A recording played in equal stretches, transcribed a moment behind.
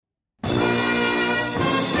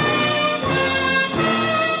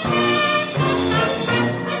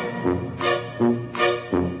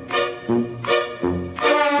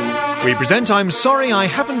present I'm Sorry I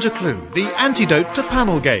Haven't a Clue, the antidote to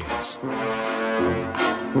panel games.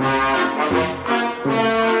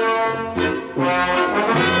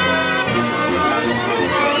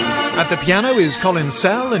 At the piano is Colin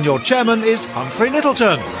Sell and your chairman is Humphrey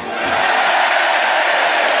Littleton.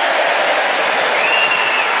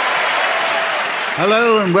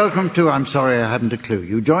 Hello and welcome to I'm Sorry I Haven't a Clue.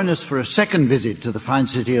 You join us for a second visit to the fine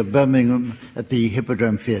city of Birmingham at the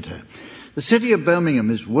Hippodrome Theatre. The city of Birmingham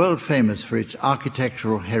is world famous for its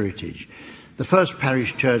architectural heritage. The first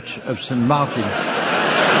parish church of St. Martin.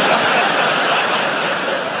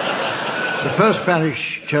 The first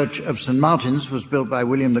parish church of St. Martin's was built by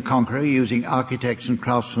William the Conqueror using architects and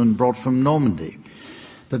craftsmen brought from Normandy.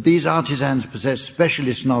 That these artisans possess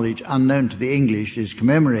specialist knowledge unknown to the English is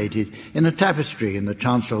commemorated in a tapestry in the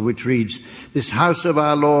chancel which reads, "This house of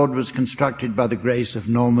our Lord was constructed by the grace of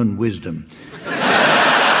Norman wisdom."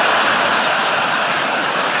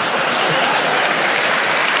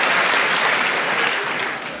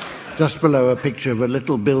 Just below a picture of a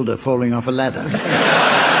little builder falling off a ladder.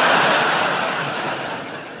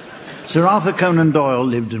 Sir Arthur Conan Doyle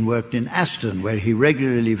lived and worked in Aston, where he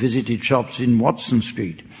regularly visited shops in Watson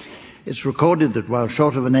Street. It's recorded that while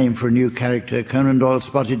short of a name for a new character, Conan Doyle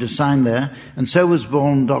spotted a sign there, and so was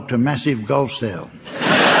born Dr. Massive Golf Sale.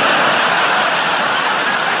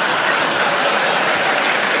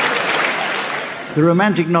 The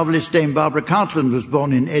romantic novelist Dame Barbara Cartland was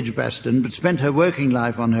born in Edgbaston, but spent her working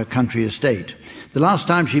life on her country estate. The last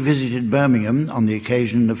time she visited Birmingham, on the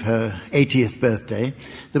occasion of her 80th birthday,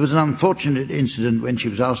 there was an unfortunate incident when she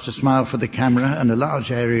was asked to smile for the camera and a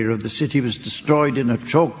large area of the city was destroyed in a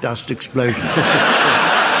chalk dust explosion.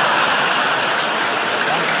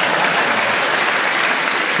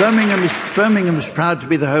 Birmingham is proud to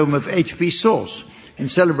be the home of H.P. Sauce. In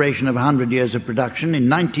celebration of 100 years of production, in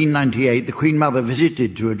 1998, the Queen Mother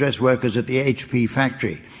visited to address workers at the HP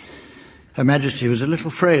factory. Her Majesty was a little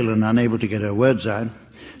frail and unable to get her words out,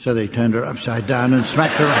 so they turned her upside down and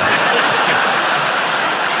smacked her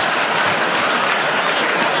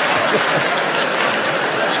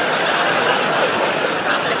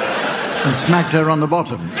and smacked her on the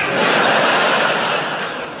bottom.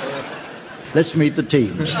 Let's meet the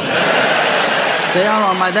teams. They are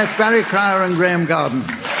on my left, Barry Cryer and Graham Garden.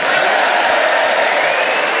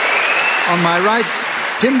 On my right,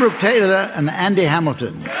 Tim Brooke-Taylor and Andy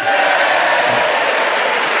Hamilton.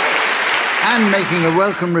 And making a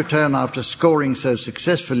welcome return after scoring so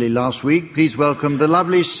successfully last week, please welcome the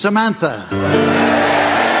lovely Samantha.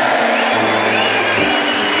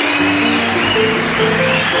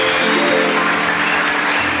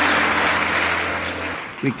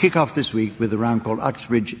 We kick off this week with a round called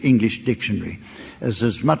Uxbridge English Dictionary, as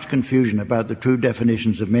there's much confusion about the true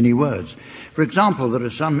definitions of many words. For example, there are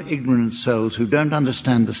some ignorant souls who don't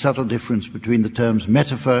understand the subtle difference between the terms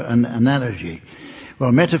metaphor and analogy.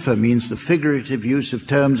 Well, metaphor means the figurative use of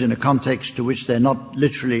terms in a context to which they're not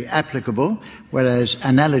literally applicable, whereas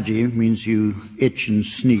analogy means you itch and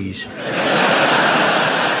sneeze.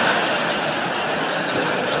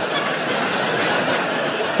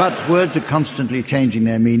 But words are constantly changing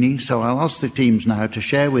their meaning, so I'll ask the teams now to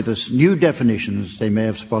share with us new definitions they may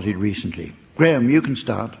have spotted recently. Graham, you can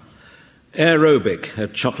start. Aerobic, a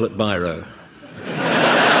chocolate biro.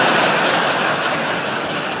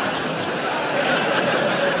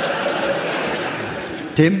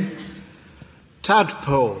 Tim?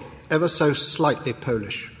 Tadpole, ever so slightly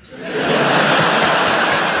Polish.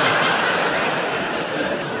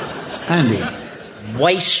 Andy?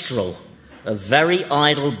 Wastrel, a very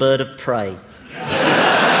idle bird of prey.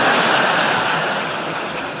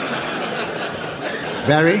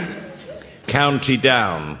 Barry? County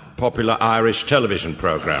Down, popular Irish television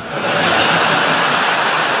programme.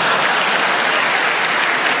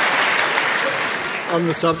 On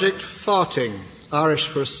the subject, farting, Irish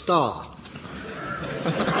for a star.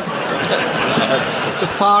 It's a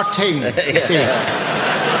farting, you see.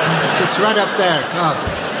 It's right up there, God.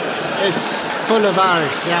 It's full of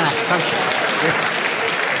Irish, yeah.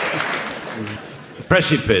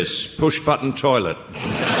 Precipice, push-button toilet.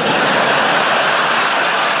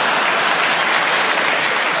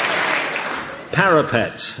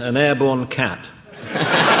 Parapet, an airborne cat.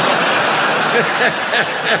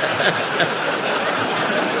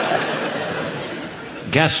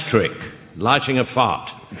 Gastric, lighting a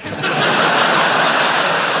fart.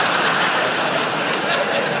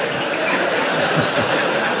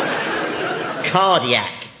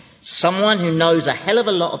 Cardiac, someone who knows a hell of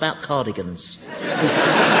a lot about cardigans.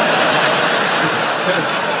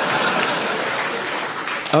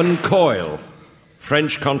 Uncoil,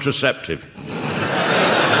 French contraceptive.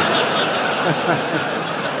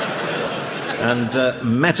 And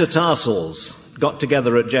metatarsals got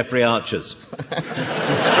together at Jeffrey Archer's.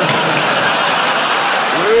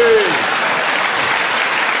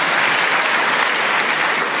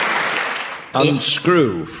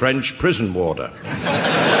 Unscrew French prison warder.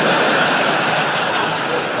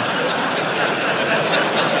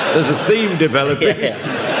 There's a theme developing. Yeah.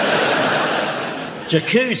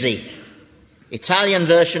 Jacuzzi. Italian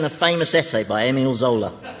version of famous essay by Emile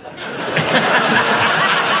Zola.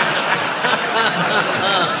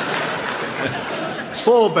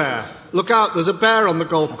 Forebear. Look out, there's a bear on the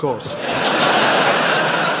golf course.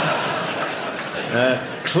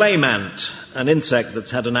 Claymant, an insect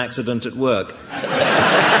that's had an accident at work.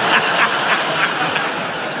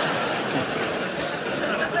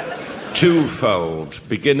 Twofold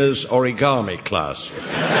beginner's origami class.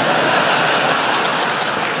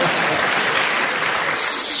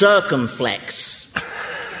 Circumflex.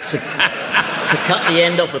 To cut the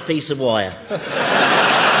end off a piece of wire.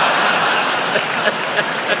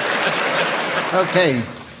 Okay,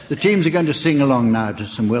 the teams are going to sing along now to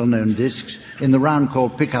some well-known discs in the round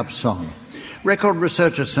called Pick-Up Song. Record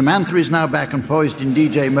researcher Samantha is now back and poised in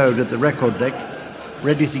DJ mode at the record deck,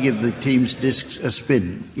 ready to give the team's discs a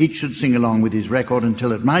spin. Each should sing along with his record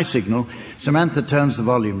until at my signal, Samantha turns the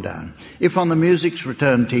volume down. If on the music's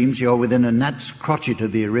return teams you're within a gnat's crotchet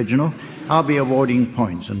of the original, I'll be awarding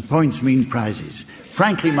points, and points mean prizes.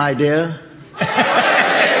 Frankly, my dear...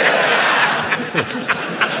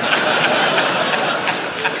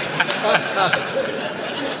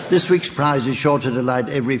 This week's prize is sure to delight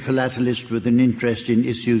every philatelist with an interest in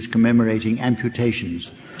issues commemorating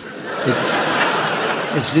amputations.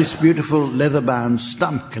 It's this beautiful leather-bound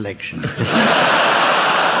stump collection.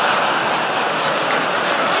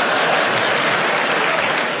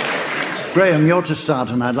 Graham, you're to start,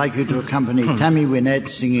 and I'd like you to accompany Tammy Wynette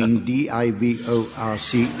singing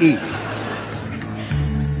D-I-V-O-R-C-E.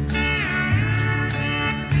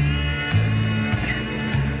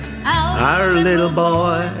 Our little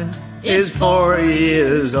boy is 4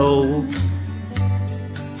 years old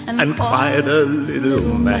and quite a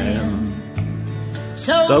little man.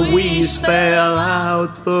 So we spell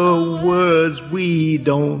out the words we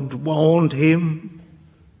don't want him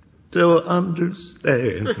to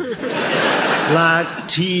understand. Like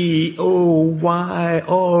T-O-Y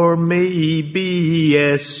or maybe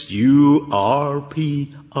S-U-R-P-R-I-S-E.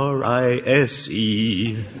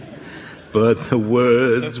 But the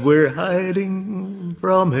words we're hiding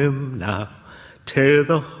from him now tear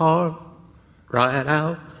the heart right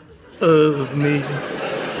out of me.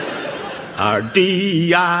 Our D-I-V-O-R-C-W-E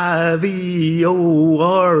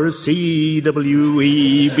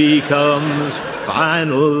becomes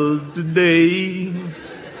final today.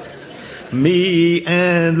 Me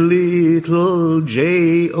and little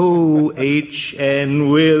J-O-H-N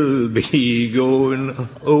will be going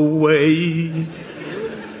away.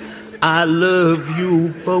 I love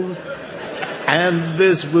you both, and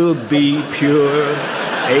this will be pure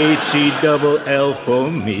H-E-double-L for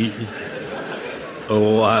me.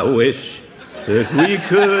 Oh, I wish that we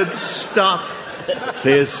could stop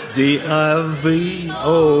this D-I-V-O-R-C-O.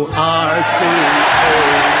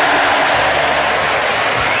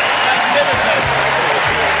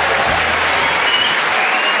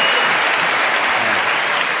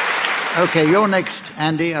 Okay, you're next,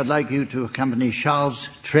 Andy. I'd like you to accompany Charles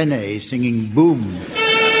Trenet singing Boom.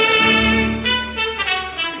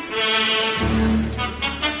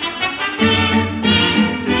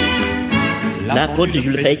 La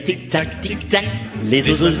pendule fait tic-tac, tic-tac. Les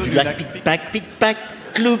oiseaux du lac pic-pac, pic-pac.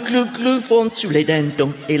 Clou, clou, clou font sous les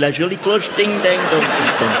dindons. Et la jolie cloche ding-ding-dong,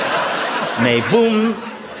 ding-dong. Mais boum,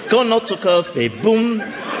 quand notre corps fait boum,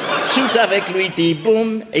 tout avec lui dit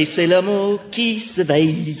boum, et c'est l'amour qui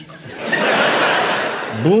s'éveille.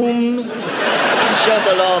 Boum,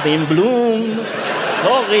 chante love in bloom,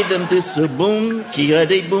 au rythme de ce boum qui a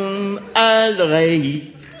des booms à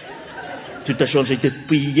l'oreille. Tout a changé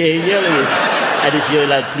depuis hier, à des yeux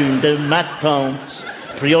la plume de ma tante,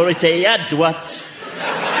 priorité à droite.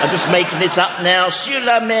 I'm just making this up now, sur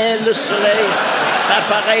la mer le soleil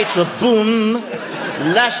apparaître boum,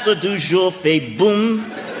 l'astre du jour fait boum,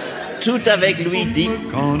 tout avec lui dit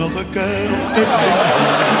quand notre cœur fait boum.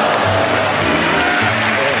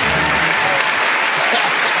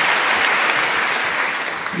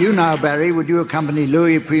 You now, Barry, would you accompany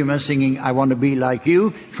Louis Prima singing I Want to Be Like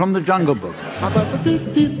You from the Jungle Book?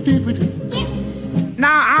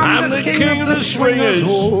 Now I'm the king of the swingers,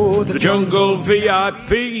 oh, the jungle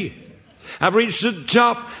VIP. I've reached the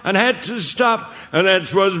top and had to stop, and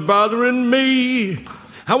that's what's bothering me.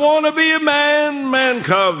 I want to be a man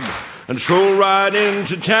cub, and stroll right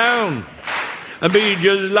into town and be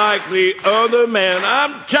just like the other man.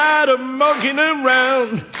 I'm tired of monkeying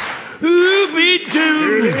around.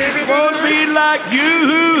 Ooh-be-doo, wanna be like you.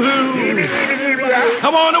 I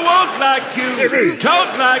wanna walk like you,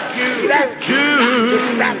 talk like you, too.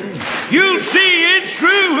 You'll see it's true.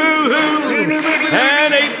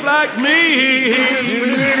 An ape like me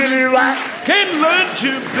can learn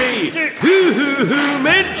to be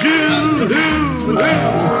meant to.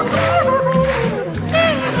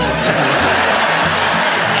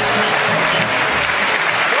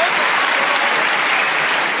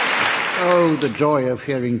 Oh, the joy of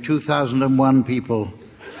hearing 2001 people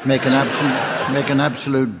make an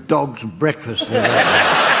absolute dog's breakfast with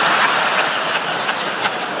that.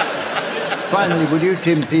 Finally, will you,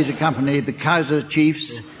 Tim, please accompany the Kaiser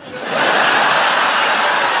Chiefs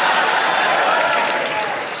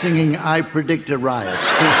singing I Predict a Riot.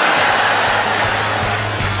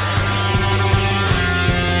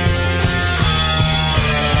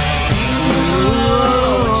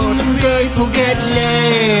 People get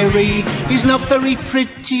Larry, he's not very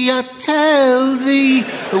pretty, I tell thee.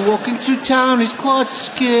 Walking through town is quite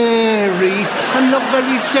scary, and not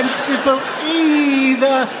very sensible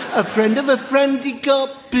either. A friend of a friend, he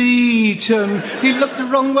got beaten. He looked the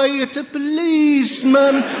wrong way at a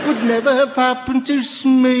policeman. Would never have happened to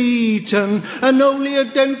Smeaton, and only a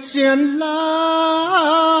Dempsey-and la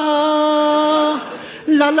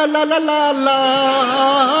la la la la la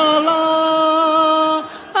la la.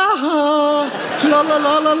 La la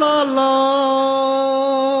la la la la.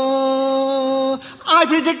 I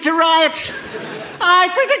predict a riot. I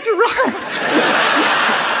predict a riot.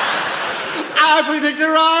 I predict a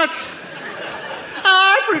riot.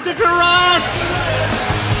 I predict a riot.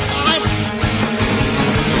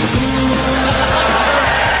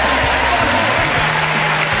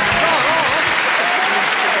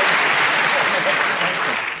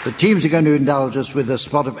 The teams are going to indulge us with a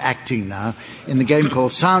spot of acting now in the game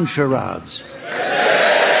called Sound Charades.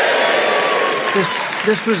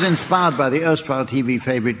 This was inspired by the erstwhile TV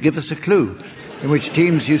favourite Give Us a Clue, in which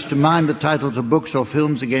teams used to mime the titles of books or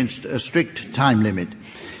films against a strict time limit.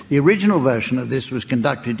 The original version of this was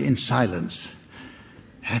conducted in silence.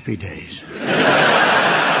 Happy days.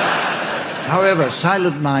 However,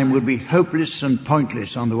 silent mime would be hopeless and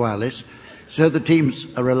pointless on the wireless, so the teams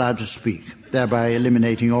are allowed to speak, thereby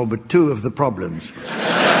eliminating all but two of the problems.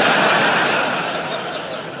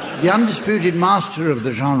 The undisputed master of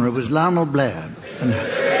the genre was Lionel Blair, and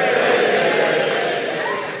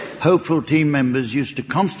hopeful team members used to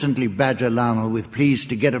constantly badger Lionel with pleas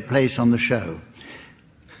to get a place on the show.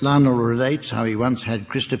 Lionel relates how he once had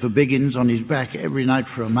Christopher Biggins on his back every night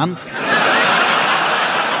for a month,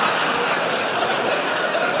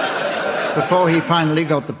 before he finally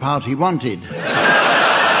got the part he wanted.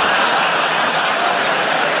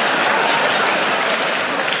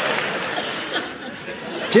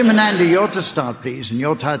 Tim and Andy, you're to start, please, and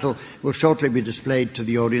your title will shortly be displayed to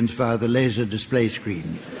the audience via the laser display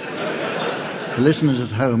screen. For listeners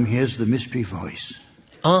at home, here's the mystery voice.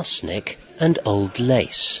 Arsenic and old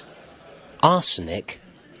lace. Arsenic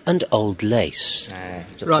and old lace.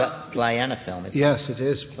 It's a play and a film, isn't it? Yes, it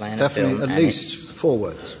is. Play and Definitely, a film, at and least 4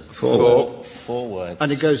 words. Four words. And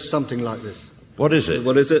it goes something like this. What is it?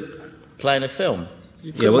 What is it? Playing a film.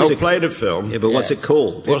 Yeah, what's it? Played a film. Yeah, but what's it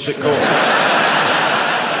called? What's it called?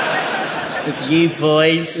 You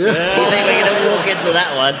boys. You think we're going to walk into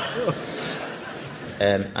that one?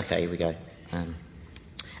 Okay, here we go.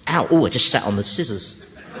 Ow, I just sat on the scissors.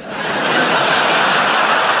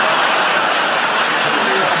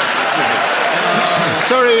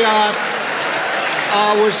 Sorry,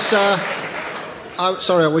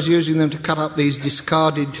 I was using them to cut up these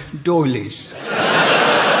discarded doilies.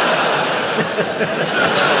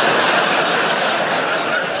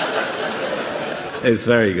 It's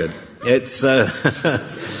very good. It's,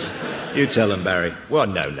 you tell them, Barry. Well,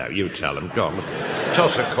 no, you tell them. Go on.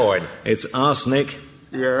 Toss a coin. It's arsenic.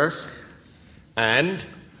 Yes. And?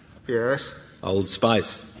 Yes. Old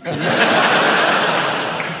Spice.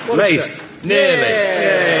 Lace. Nearly.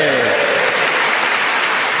 Yeah.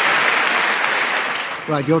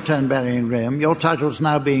 Right, your turn, Barry and Graham. Your title's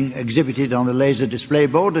now being exhibited on the laser display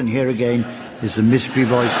board, and here again is the mystery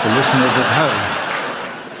voice for listeners at home.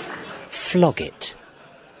 Flog it.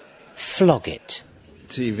 Flog it.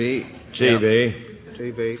 TV. TV.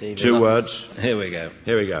 TV. 2 words. Here we go.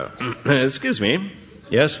 Here we go. Excuse me.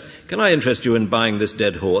 Yes? Can I interest you in buying this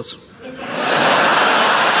dead horse?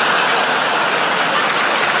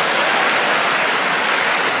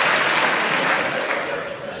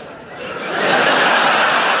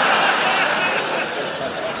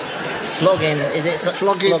 Flogging, is it?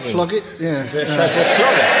 Flog it, yeah. Is there a show called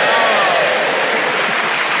Flogging?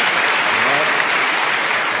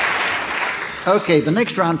 Okay, the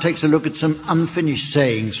next round takes a look at some unfinished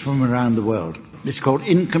sayings from around the world. It's called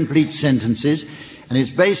Incomplete Sentences, and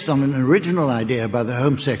it's based on an original idea by the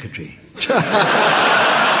Home Secretary.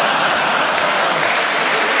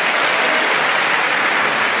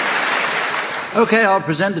 Okay, I'll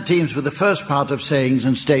present the teams with the first part of sayings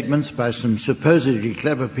and statements by some supposedly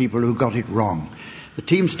clever people who got it wrong. The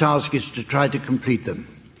team's task is to try to complete them.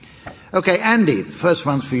 Okay, Andy, the first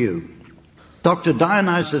one's for you. Dr.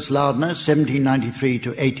 Dionysius Lardner, 1793 to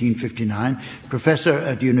 1859, professor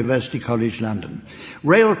at University College London.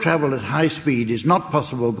 Rail travel at high speed is not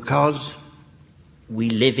possible because...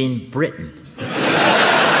 We live in Britain.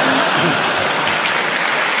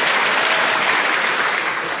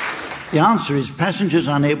 The answer is passengers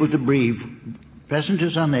unable to breathe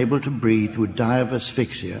would die of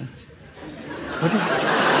asphyxia.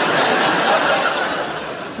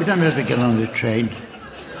 You don't have to get on the train.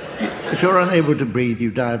 If you're unable to breathe,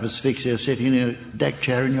 you die of asphyxia sitting in a deck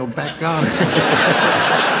chair in your back garden.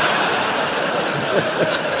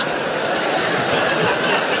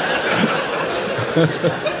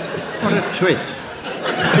 What a twit.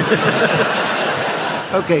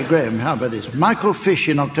 Okay, Graham, how about this? Michael Fish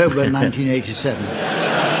in October 1987.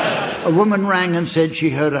 A woman rang and said she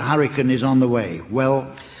heard a hurricane is on the way.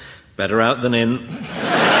 Well... Better out than in.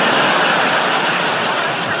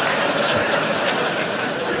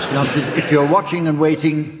 The answer is, if you're watching and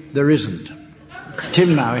waiting, there isn't.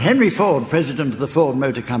 Tim now. Henry Ford, president of the Ford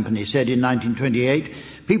Motor Company, said in 1928,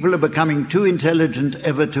 people are becoming too intelligent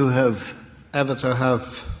ever to have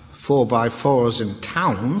 4x4s in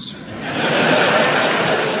towns.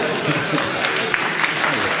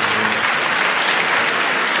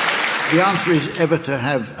 The answer is ever to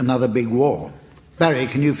have another big war. Barry,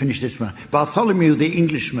 can you finish this one? Bartholomew the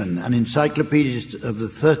Englishman, an encyclopedist of the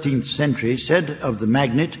 13th century, said of the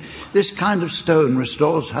magnet, this kind of stone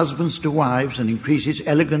restores husbands to wives and increases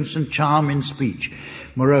elegance and charm in speech.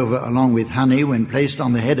 Moreover, along with honey, when placed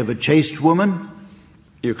on the head of a chaste woman...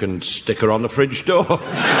 You can stick her on the fridge door.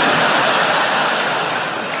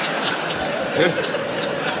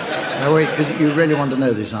 Now wait, because you really want to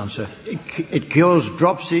know this answer. It cures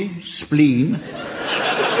dropsy, spleen,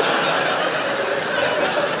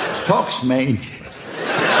 fox mange.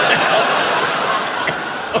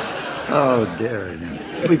 Oh dear.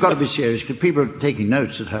 We've got to be serious because people are taking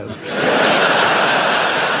notes at home.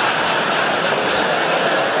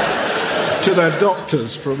 To their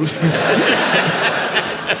doctors, probably.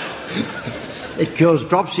 It cures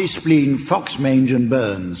dropsy, spleen, fox mange and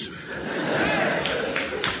burns.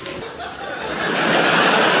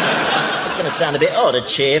 It's going to sound a bit odd, a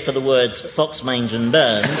cheer for the words fox mange and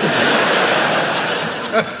burns.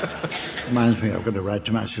 Reminds me, I've got to write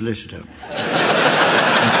to my solicitor.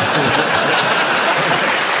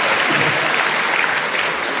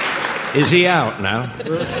 Is he out now?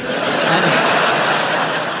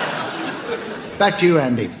 Back to you,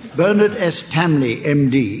 Andy. Bernard S. Tamley,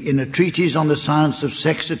 M.D., in a treatise on the science of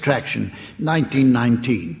sex attraction,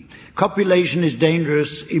 1919. Copulation is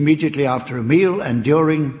dangerous immediately after a meal and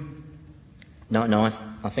during... No,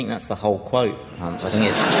 I think that's the whole quote. I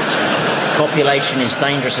think copulation is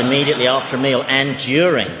dangerous immediately after a meal and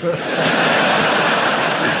during. I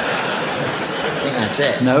think that's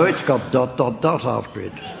it. No, it's got ... after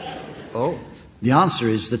it. Oh. The answer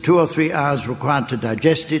is the 2 or 3 hours required to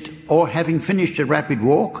digest it, or having finished a rapid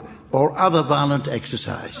walk, or other violent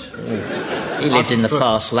exercise. He lived in the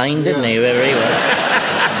fast lane, didn't he, wherever he was?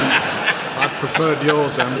 I preferred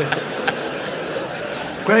yours, Andy.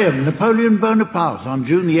 Graham, Napoleon Bonaparte, on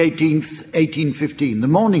June the 18th, 1815, the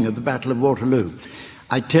morning of the Battle of Waterloo.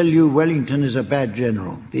 I tell you, Wellington is a bad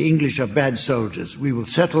general. The English are bad soldiers. We will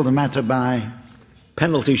settle the matter by...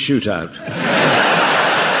 Penalty shootout.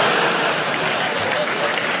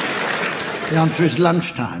 The answer is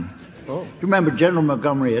lunchtime. Oh. You remember General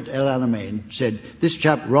Montgomery at El Alamein said, this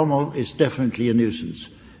chap Rommel is definitely a nuisance.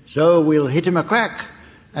 So we'll hit him a crack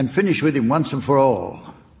and finish with him once and for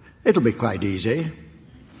all. It'll be quite easy.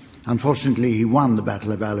 Unfortunately, he won the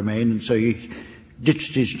Battle of Alamein, and so he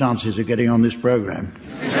ditched his chances of getting on this programme.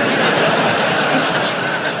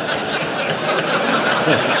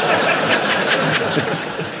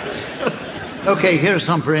 Okay, here are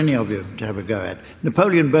some for any of you to have a go at.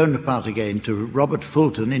 Napoleon Bonaparte again to Robert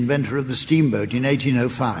Fulton, inventor of the steamboat in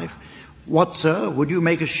 1805. What, sir, would you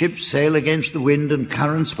make a ship sail against the wind and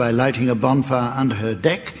currents by lighting a bonfire under her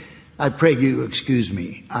deck? I pray you excuse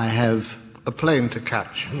me. I have... A plane to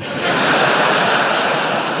catch.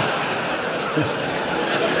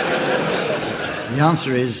 The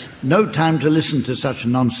answer is, no time to listen to such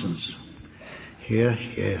nonsense. Here.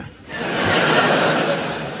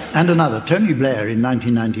 And another, Tony Blair in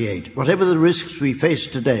 1998. Whatever the risks we face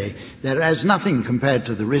today, they're as nothing compared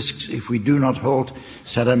to the risks if we do not halt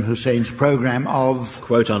Saddam Hussein's program of...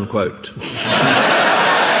 Quote, unquote.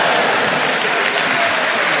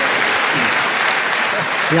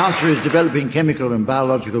 The answer is developing chemical and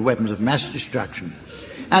biological weapons of mass destruction.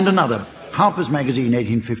 And another, Harper's Magazine,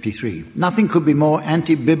 1853. Nothing could be more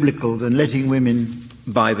anti-biblical than letting women...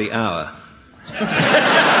 By the hour.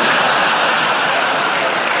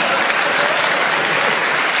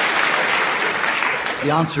 The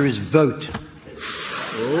answer is vote.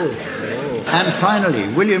 And finally,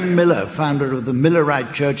 William Miller, founder of the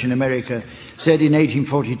Millerite Church in America, said in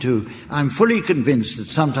 1842, I'm fully convinced that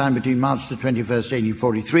sometime between March the 21st,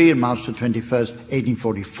 1843 and March the 21st,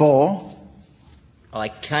 1844... I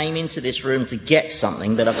came into this room to get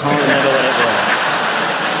something, but I can't remember what it was.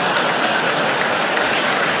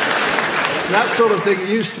 That sort of thing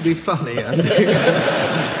used to be funny, And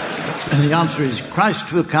the answer is,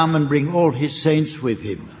 Christ will come and bring all his saints with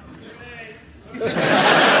him.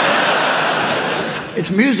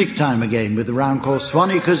 It's music time again with the round called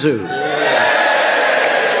Swanee Kazoo.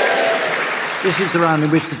 This is the round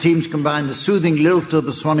in which the teams combine the soothing lilt of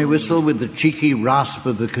the Swanee whistle with the cheeky rasp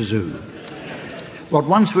of the kazoo. What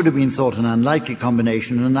once would have been thought an unlikely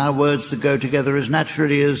combination are now words that go together as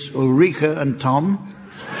naturally as Ulrika and Tom,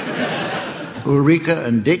 Ulrika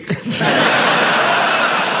and Dick,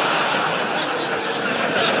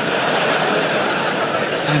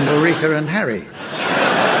 and Ulrika and Harry.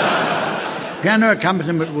 Piano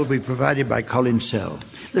accompaniment will be provided by Colin Sell.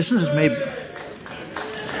 Listeners may...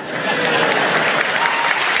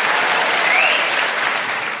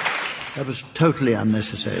 That was totally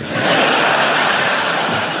unnecessary.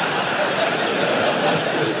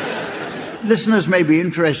 Listeners may be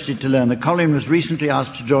interested to learn that Colin was recently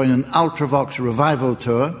asked to join an Ultravox revival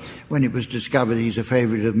tour when it was discovered he's a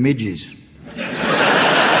favourite of midges.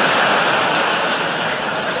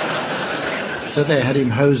 So they had him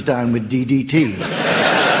hosed down with DDT.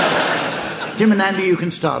 Tim and Andy, you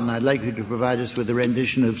can start, and I'd like you to provide us with a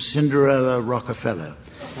rendition of Cinderella Rockefeller.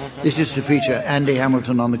 This is to feature Andy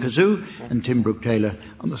Hamilton on the kazoo and Tim Brooke-Taylor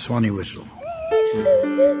on the Swanee whistle.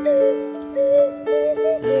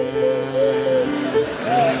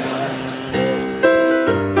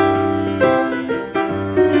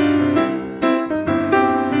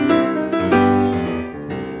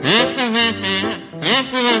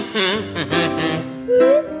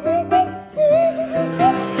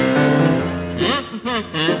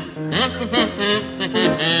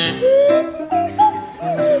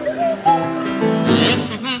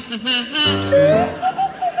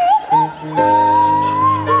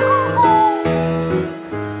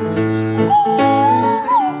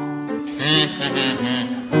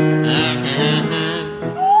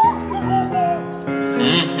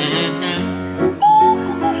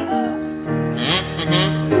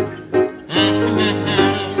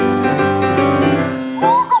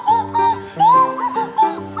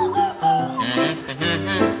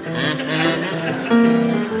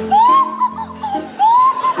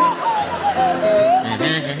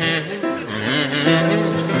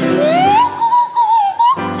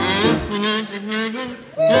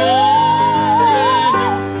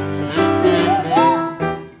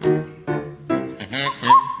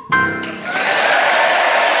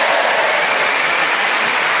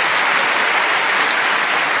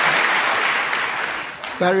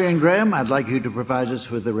 Barry and Graham, I'd like you to provide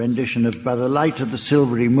us with a rendition of By the Light of the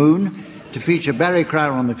Silvery Moon to feature Barry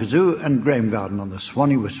Crowder on the kazoo and Graham Garden on the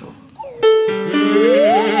Swanee whistle.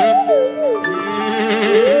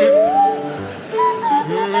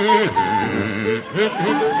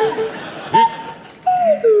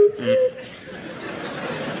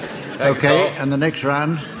 Okay, and the next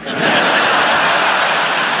round.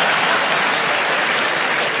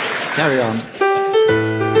 Carry on.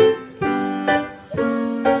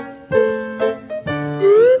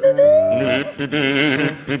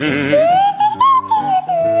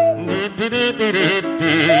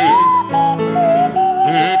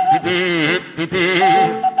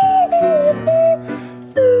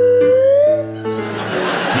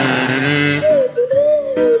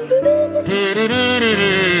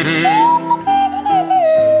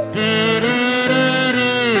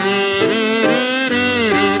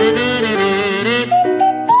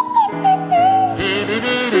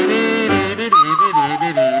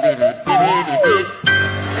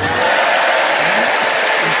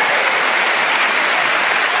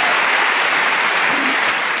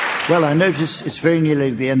 Well, I notice it's very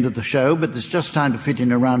nearly the end of the show, but there's just time to fit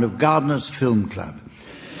in a round of Gardner's Film Club.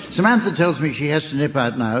 Samantha tells me she has to nip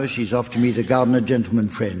out now as she's off to meet a gardener gentleman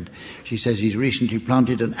friend. She says he's recently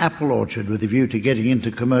planted an apple orchard with a view to getting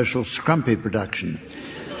into commercial scrumpy production.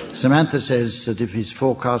 Samantha says that if his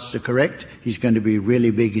forecasts are correct, he's going to be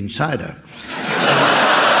really big in cider.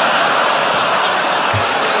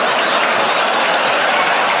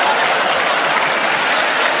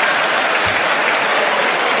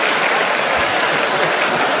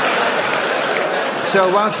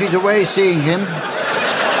 So while she's away seeing him...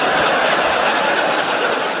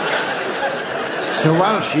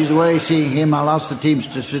 I'll ask the teams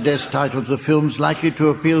to suggest titles of films likely to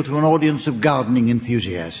appeal to an audience of gardening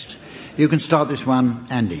enthusiasts. You can start this one,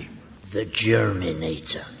 Andy. The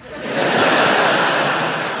Germinator.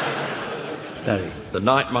 Barry. The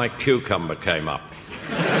Night My Cucumber Came Up.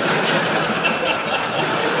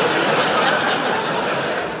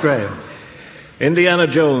 Graham. Indiana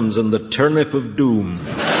Jones and the Turnip of Doom.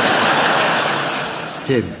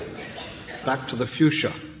 Tim. Back to the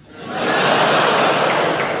Fuchsia.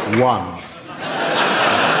 1.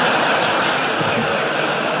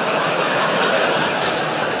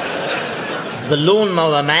 The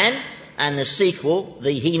Lawnmower Man, and the sequel,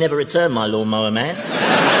 the He Never Returned My Lawnmower Man.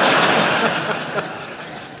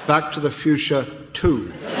 Back to the Fuchsia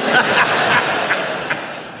 2.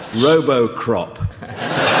 Robocrop.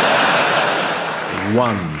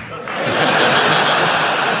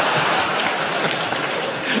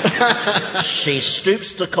 1. She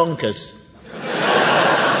Stoops to Conkers.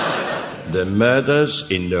 The Murders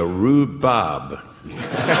in the Rue Barbe.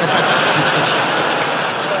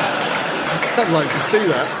 I'd like to see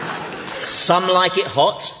that. Some like it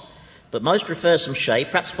hot, but most prefer some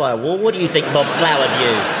shade, perhaps by a wall. What do you think, Bob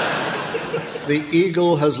Flowerdew? The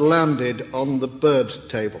eagle has landed on the bird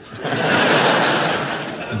table.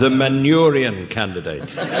 The Manurian Candidate.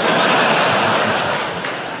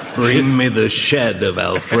 Bring me the shed of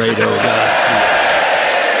Alfredo Garcia.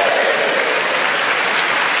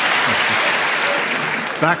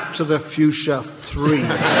 Back to the Fuchsia 3.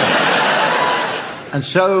 And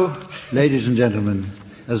so, ladies and gentlemen,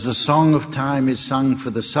 as the song of time is sung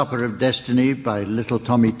for the Supper of Destiny by little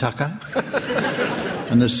Tommy Tucker,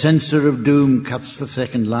 and the censer of doom cuts the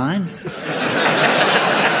second line,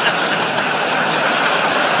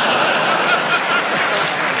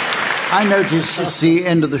 I notice it's the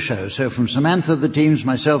end of the show. So from Samantha, the teams,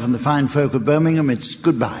 myself and the fine folk of Birmingham, it's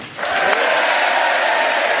goodbye.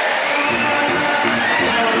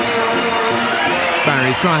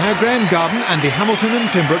 Barry Cryer, Graham Garden, Andy Hamilton and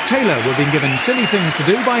Tim Brooke-Taylor were being given Silly Things to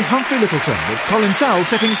Do by Humphrey Littleton, with Colin Sell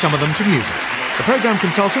setting some of them to music. The programme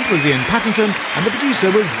consultant was Ian Pattinson and the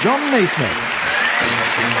producer was John Naismith.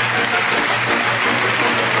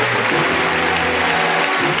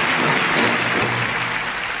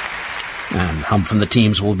 And Humph and the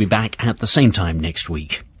teams will be back at the same time next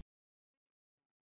week.